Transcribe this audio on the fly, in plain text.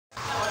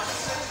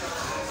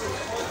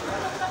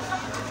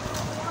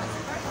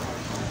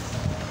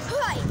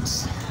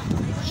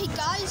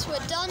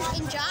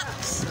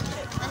Jacks,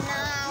 and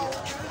now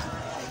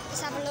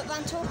let's have a look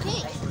around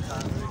Torquay.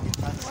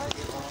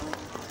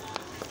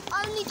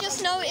 I only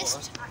just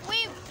noticed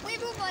we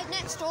were right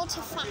next door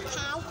to Fat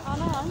Cow. I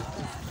know.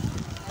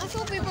 I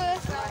thought we were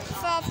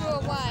further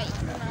away.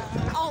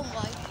 Oh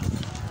my.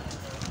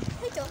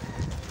 Hey dog.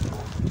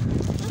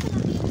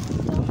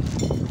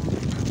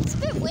 It's a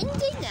bit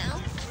windy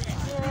now.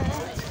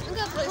 Yeah.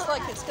 Looks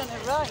like it's going to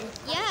rain.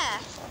 Yeah.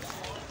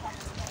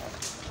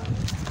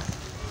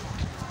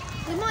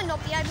 We might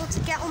not be able to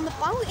get on the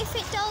boat if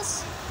it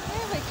does.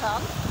 Yeah, we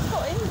can. It's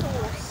got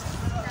indoors.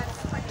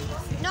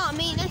 No, I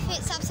mean if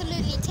it's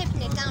absolutely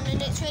tipping it down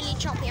and it's really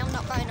choppy, I'm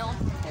not going on.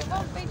 It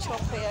won't be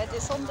choppy, Ed.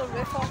 It's on the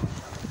river.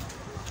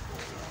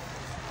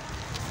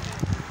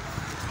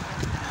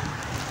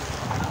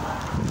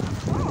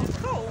 Oh,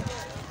 cool.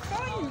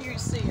 Crime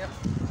museum.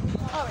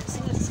 Oh, it's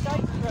an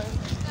escape room.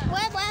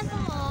 Where?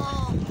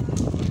 Oh.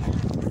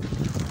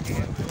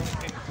 Yeah.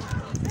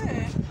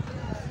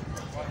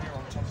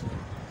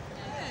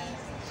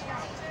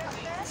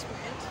 That's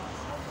weird.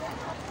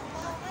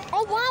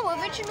 Oh wow,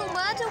 original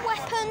murder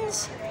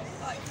weapons.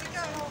 Right, we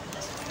go.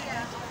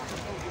 Yeah.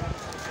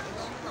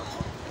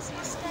 It's an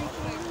escape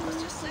room. I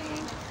was just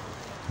thinking.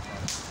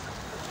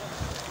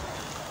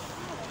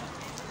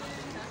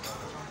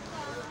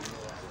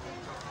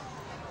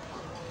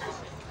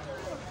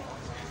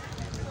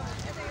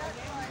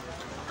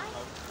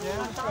 Yeah,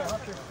 that's right.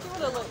 Do you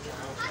want to look?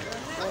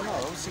 Oh no,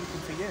 I was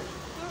thinking for you.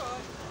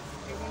 Alright.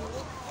 You want to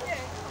look? Yeah.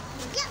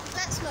 Yeah,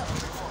 let's look.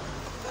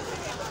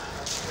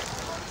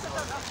 So I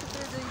don't have to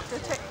do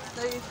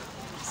the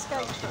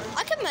escape room.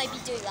 I could maybe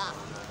do that.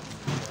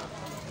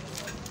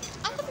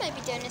 I could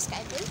maybe do an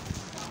escape room.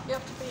 You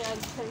have to be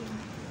 18.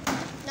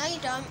 No, you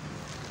don't.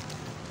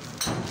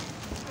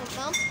 Hold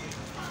on.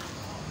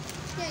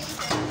 Yeah, you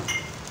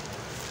do.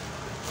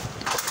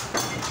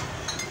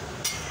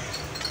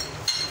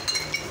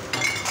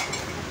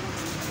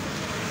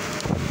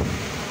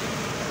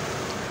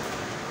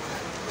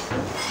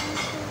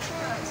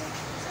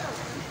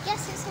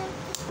 Yes, it's him.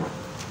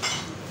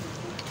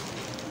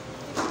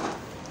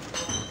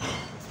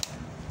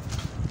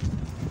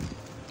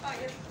 Oh,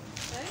 you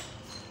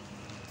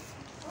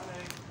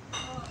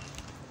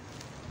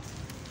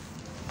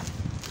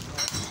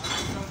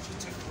Don't you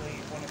typically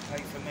want to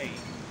pay for me?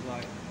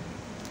 Like,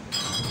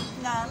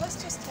 Nah,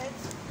 let's just head.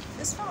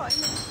 It's fine.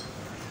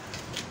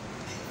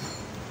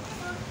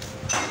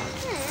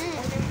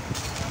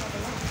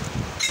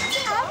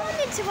 Yeah, I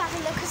wanted to have a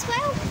look as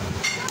well.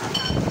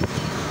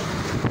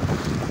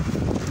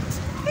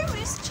 Who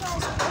is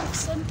Charles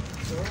Bronson?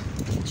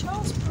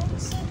 Charles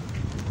Bronson?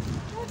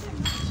 I don't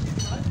know.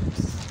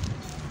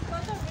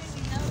 I don't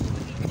really know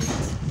what he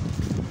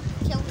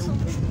did. Killed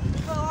someone.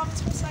 Well, I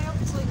was going to say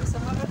obviously it was a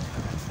murder.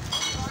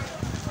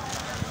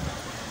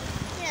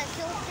 Yeah,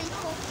 kill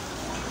people.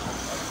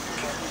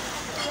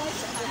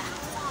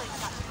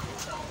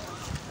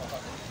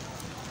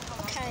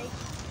 Okay,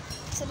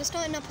 so we're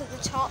starting up at the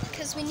top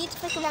because we need to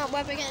figure out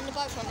where we're getting the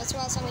boat from as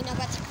well, so we know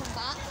where to come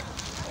back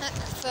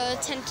for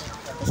 10 to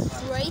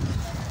 3.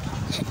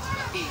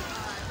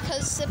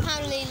 Because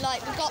apparently,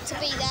 like, we've got to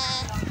be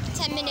there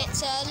 10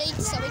 minutes early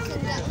so we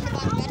can get the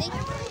boat ready.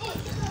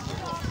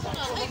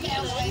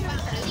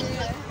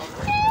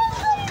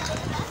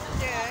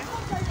 Yeah.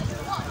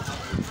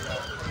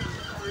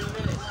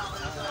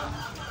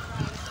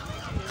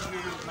 you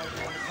maybe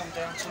want to come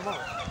down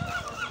tomorrow?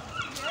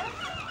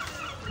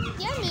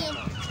 Yeah, me.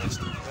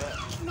 Interesting, but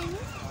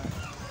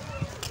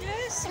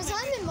Yes. Because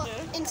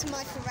I'm into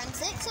my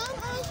forensics,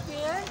 aren't I?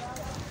 Yeah.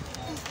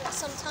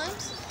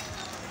 Sometimes.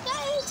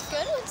 Yeah, it's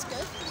good, it's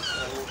good.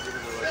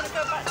 We're going to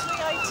go back to the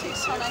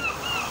 80s, honey.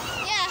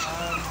 Yeah,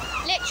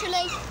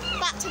 literally,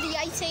 back to the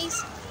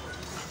 80s.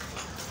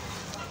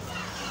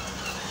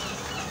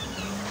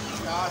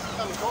 no, it's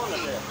on the corner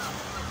there.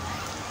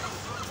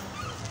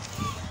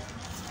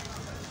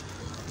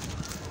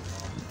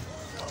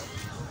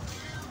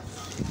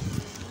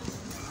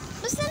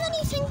 Was there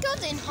anything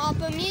good in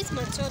Harbour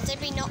Amusements, or did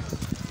we not?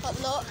 But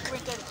look, We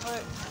didn't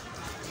look.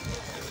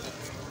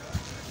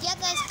 yeah,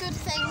 there's good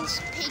things.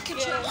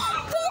 Pikachu. Yeah.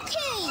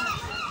 Forky!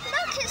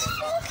 Look, it's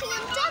Forky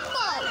and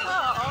Dumbo.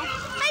 Oh.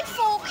 Hey,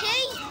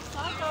 Forky!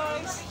 Hi,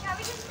 guys.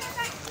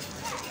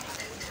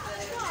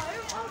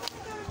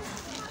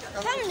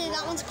 Apparently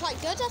that one's quite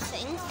good, I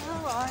think.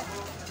 Alright.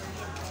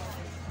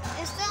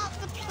 Is that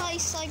the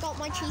place I got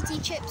my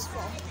cheaty chips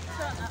from?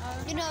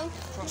 You know,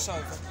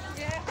 Crossover.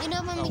 Yeah. you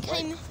know when we wait.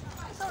 came.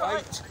 It's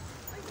alright.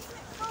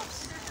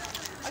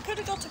 I could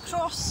have got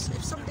across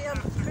if somebody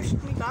hadn't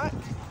pushed me back.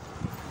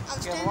 I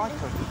was Yeah, doing. well, I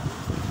could.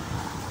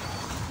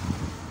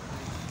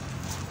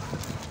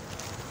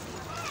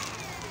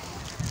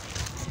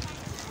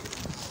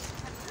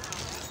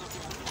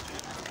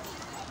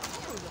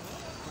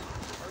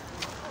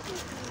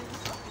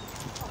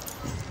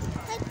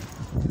 Hey,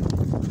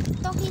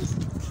 doggies.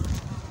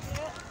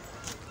 Yeah.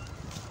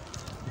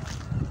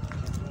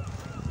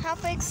 How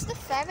big's the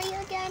ferry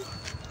again?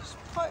 It's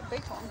quite a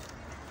big one.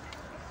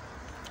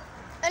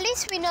 At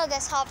least we know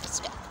there's half a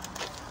step.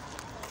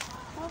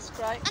 That's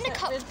great. And a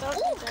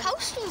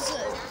coastal zoo.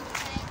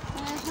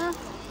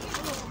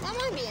 That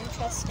might be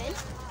interesting.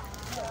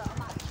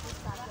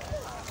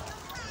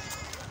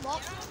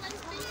 What?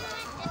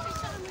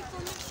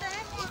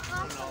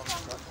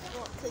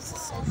 What? Because of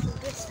social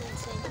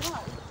distancing. No,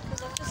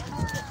 because I just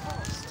can't get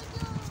past.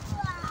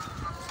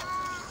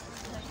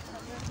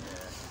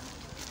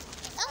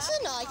 That's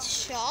a nice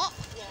shot.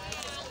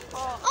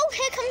 Oh, Oh,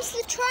 here comes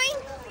the train.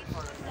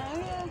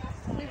 yeah.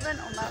 We went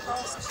on that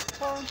last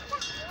time.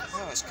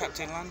 Oh, it's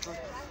Captain Landry.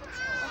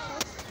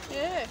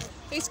 Yeah.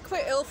 He's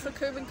quit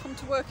Ilfracombe and come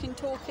to work in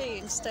Torquay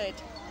instead.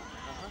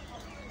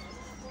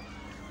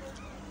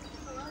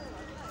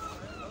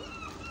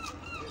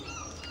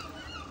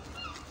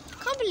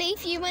 Can't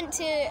believe you went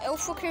to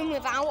Ilfracombe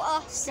without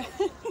us.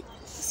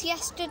 It's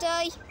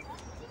yesterday.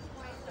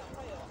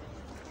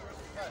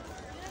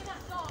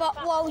 But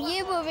while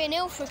you were in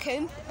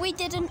Ilfracombe, we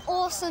did an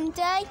awesome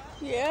day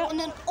Yeah. and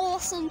an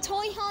awesome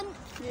toy hunt.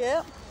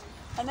 Yeah.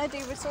 And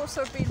Eddie was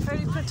also being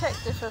very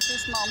protective of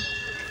his mum,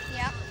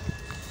 Yep.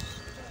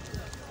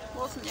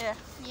 wasn't you?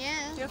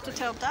 Yeah. You have to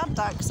tell Dad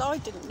that because I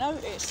didn't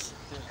notice.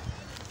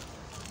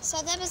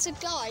 So there was a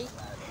guy,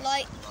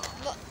 like,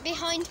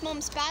 behind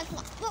Mum's back,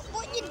 like, look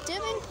what you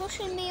doing,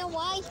 pushing me away.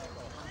 I'm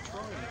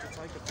trying to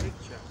take a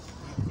picture.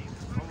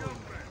 Following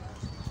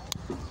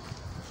me.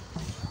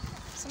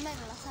 So maybe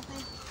let's have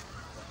him.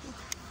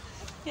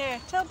 Yeah,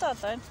 tell Dad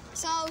then.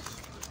 So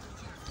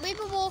we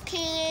were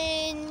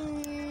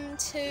walking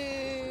to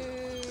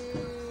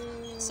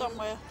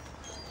Somewhere.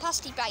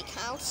 Pasty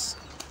Bakehouse,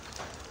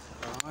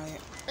 Right.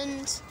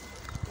 and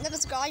there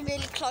was a guy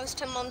really close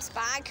to Mum's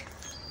bag,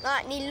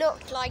 like, and he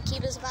looked like he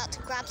was about to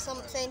grab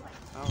something.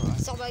 Alright.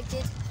 So I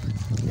did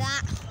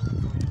that,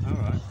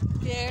 Alright.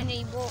 Yeah. and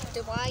he walked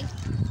away,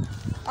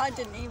 I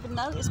didn't even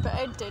notice, but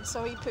Ed did,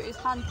 so he put his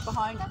hand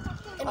behind,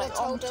 and like, I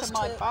told onto us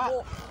my to back.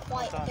 walk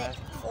quite a Well done, bit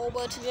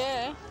forward.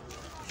 Yeah.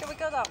 Shall we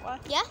go that way?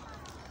 Yeah,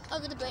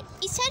 over the bridge.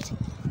 He said,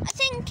 I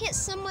think it's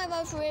somewhere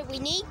over here we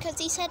need, because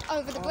he said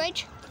over the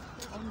bridge.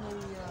 On the,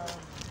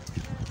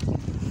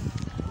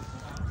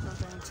 go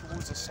down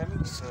towards the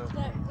semicircle.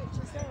 No,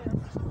 which is there.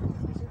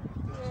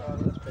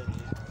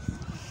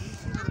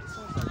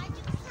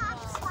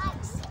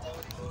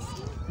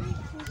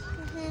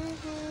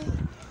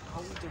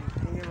 Holding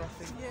pier, I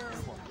think. Yeah.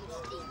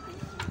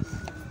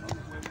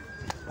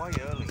 Way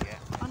early yet.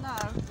 I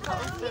know. Got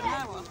over an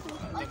hour.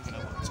 I don't even know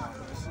what time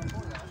it is.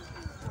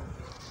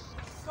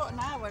 Got an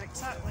hour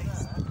exactly.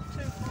 It's 2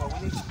 Well, we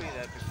need to be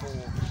there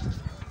before.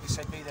 We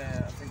said be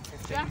there, I think,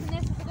 15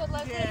 this is a good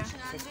Yeah.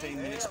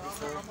 15 minutes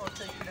before.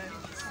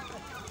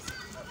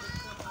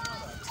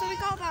 So we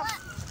got about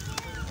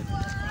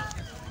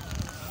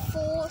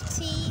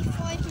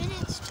 45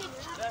 minutes to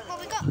what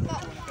we got.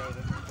 But,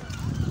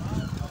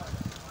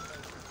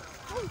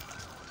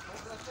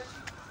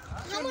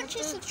 how much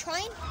is the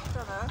train?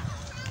 Don't know.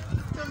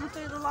 Do you want to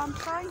do the land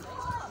train?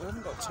 We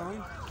haven't got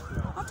time.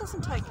 That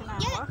doesn't take an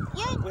hour.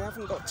 Yeah. We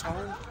haven't got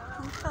time.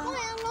 Okay. Oh,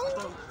 how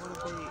long?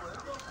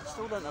 I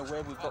still don't know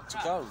where we've got to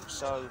go,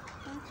 so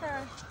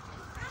Okay.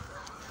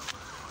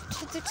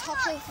 To the top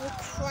of the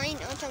crane,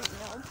 I don't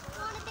know.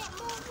 Want a bit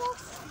more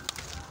wolf?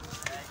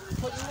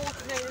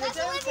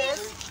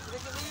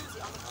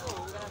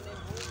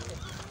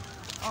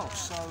 oh,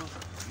 so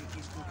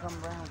you can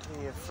come round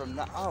here from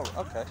that. Oh,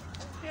 okay.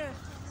 Yeah.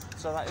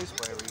 So that is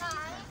where we.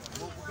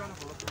 Well, we're going to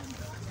have a look at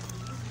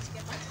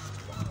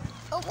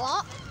Oh,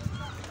 what?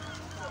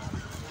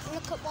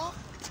 Look at what?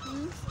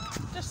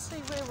 Just see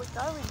where we're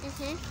going. There's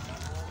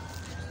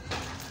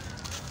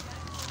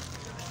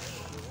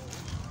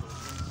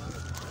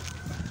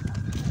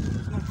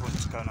no point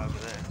just going over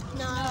there.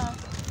 No. No.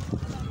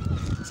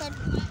 So,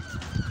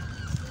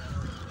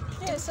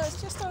 Yeah, so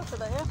it's just over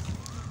there.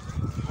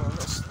 Well,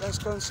 let's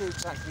go and see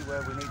exactly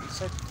where we need. It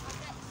said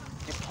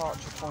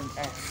departure point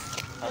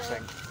F, I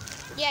think.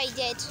 yeah, he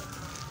did.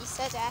 He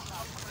said F.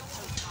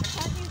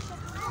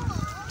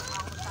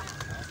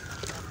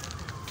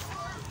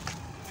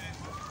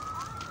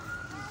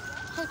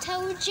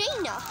 Hotel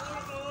Regina.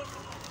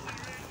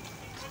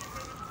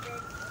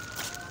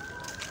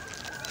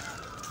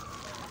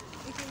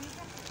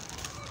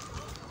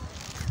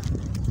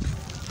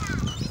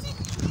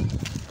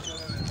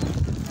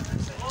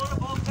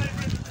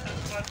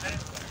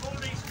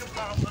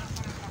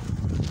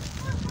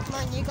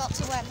 Man, you got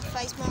to wear the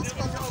face mask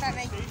on the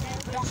ferry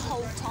the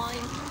whole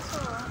time.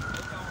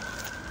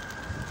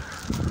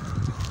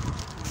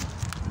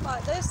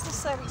 Right, there's the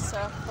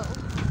semicircle.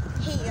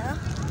 Here.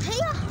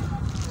 Here?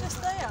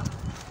 Just there.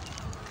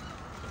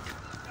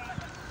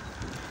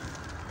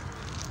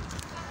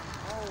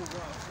 Oh,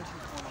 right. This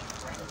is one of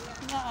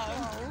the No.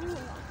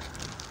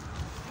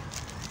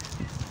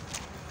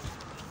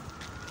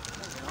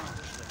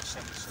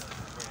 semicircle,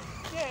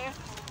 really. Yeah.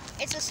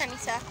 It's a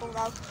semicircle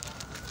though.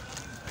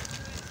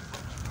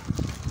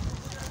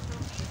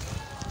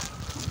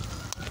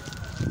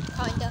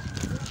 Kinda.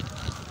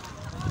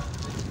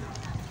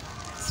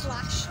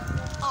 Slash.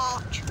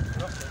 Arch.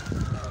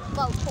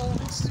 Boat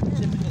horns.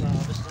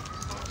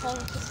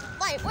 Honkers.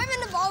 Wait, we're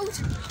in a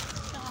boat.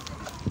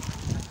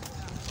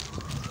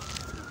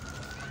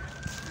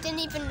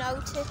 didn't even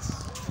notice.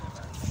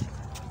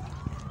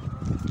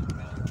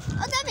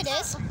 Oh, there it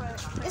is.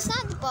 Is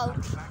that the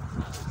boat?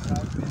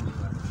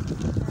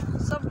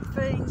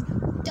 Something.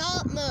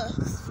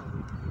 Dartmouth.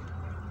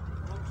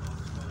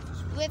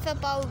 River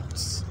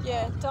boats.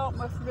 Yeah,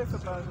 Dartmouth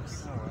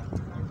riverboats.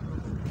 Alright.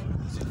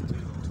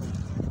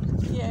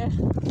 Yeah.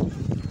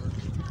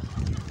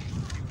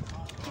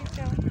 Keep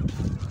going.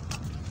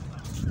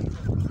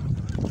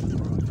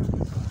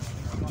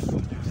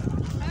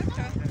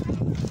 Okay.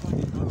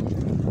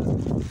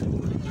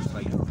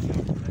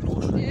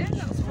 Yeah,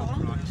 that's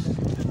fine.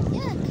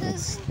 Yeah,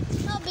 because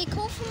that'll be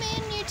cool for me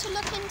and you to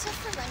look into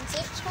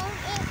forensics, won't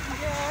it?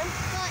 Yeah.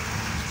 Like,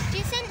 do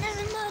you think there's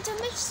a murder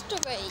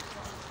mystery?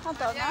 I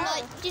don't know.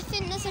 Like, do you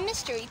think there's a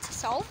mystery to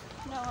solve?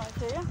 No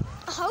idea.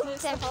 I hope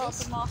There's there the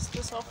is. Harbour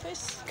Master's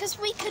office. Because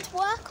we could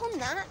work on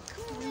that,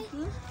 couldn't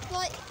we?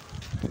 Like,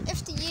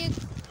 after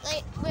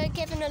we're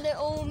given a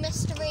little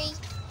mystery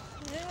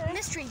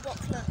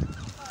booklet.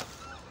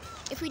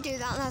 If we do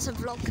that, there's a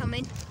vlog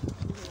coming.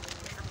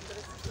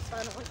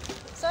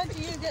 So do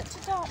you get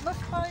to Dartmouth,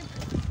 babe?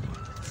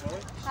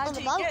 Sorry? How On do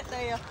the you boat. get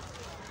there?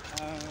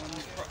 I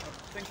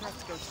think I have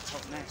to go to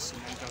Totnes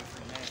and then go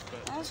from there.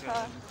 But,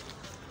 Okay.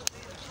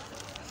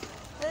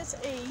 There's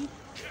E.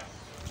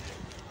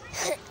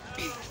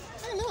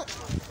 Oh look,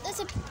 there's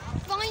a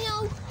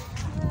rhino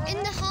in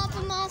the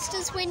harbour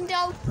master's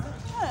window.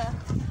 Yeah.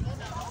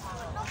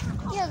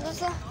 Yeah,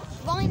 there's a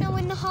rhino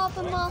in the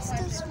harbour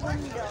master's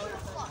window.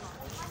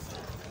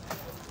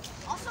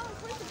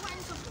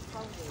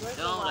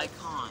 No, I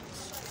can't.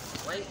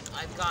 Wait,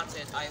 I've got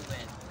it. I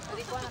win.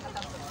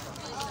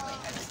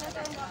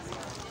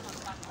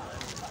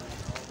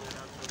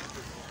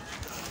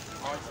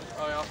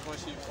 I asked my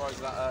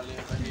supervisor that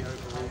earlier, but he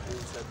overruled me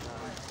and said no.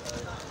 So.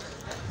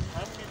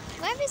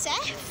 Where is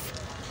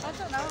F? I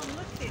don't know, I'm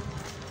looking.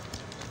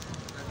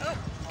 Oh,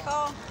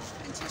 car.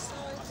 Into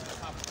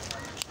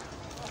side.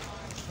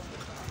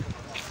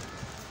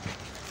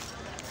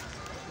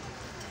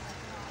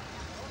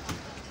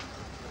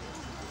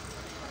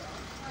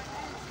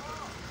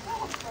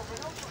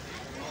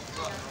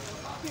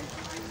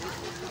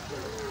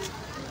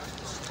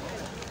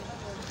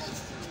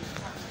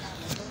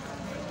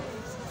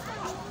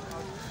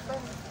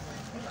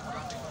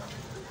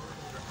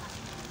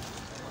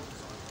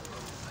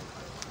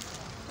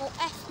 Well,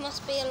 F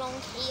must be along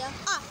here.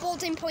 Ah,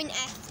 boarding point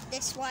F,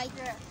 this way.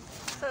 Yeah.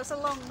 So it's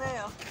along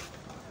there.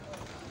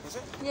 is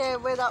it? Yeah,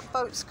 where that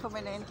boat's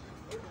coming in.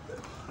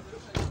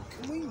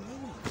 Can we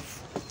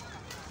move?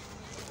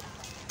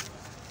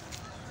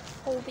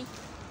 Holby.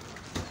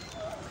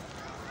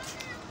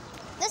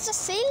 There's a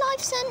sea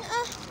life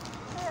centre,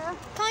 Yeah.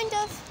 kind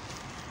of.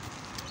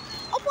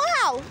 Oh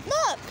wow,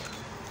 look!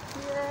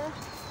 Yeah.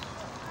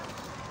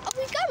 Are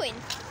we going?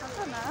 I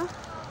don't know.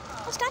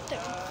 What's that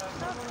doing?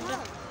 I don't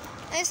know.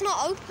 It's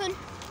not open.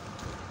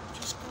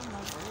 Just go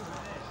over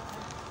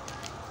here.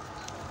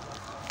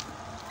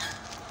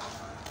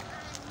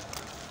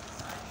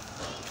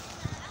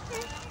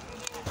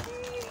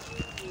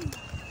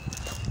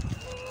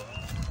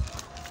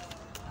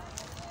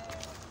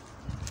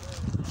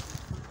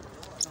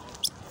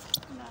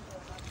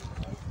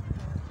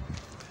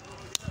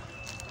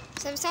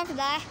 So it's over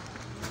there.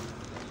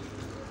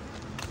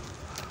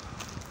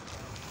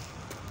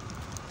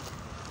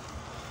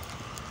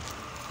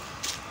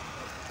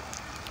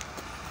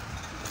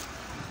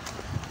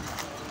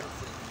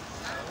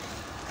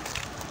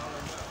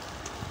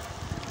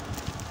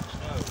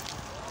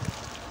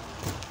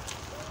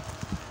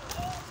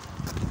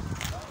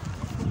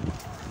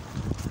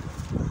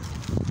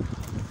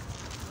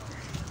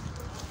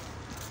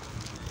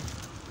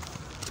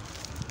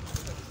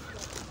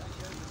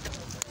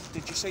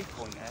 Did you see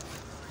point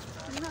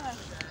F? No.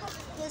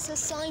 There's a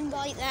sign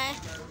right there.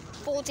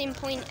 Boarding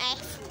point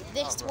F,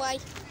 this way.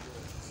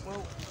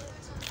 Well,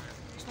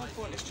 it's no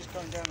point us just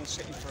going down and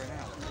sitting for an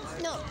hour.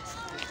 No.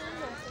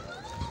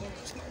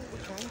 It's not what we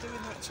can do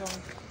in that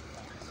time.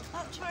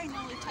 That train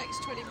only takes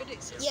 20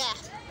 minutes. Yeah.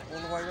 All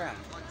the way round.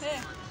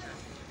 Yeah.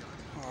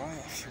 Alright,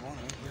 if you want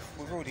to.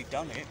 We've already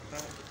done it,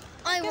 but...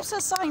 I will, Gives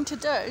us something to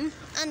do.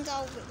 and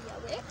I'll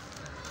video it.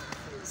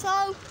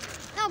 So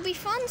that'll be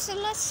fun. So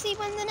let's see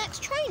when the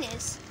next train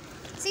is.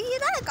 See you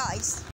there, guys.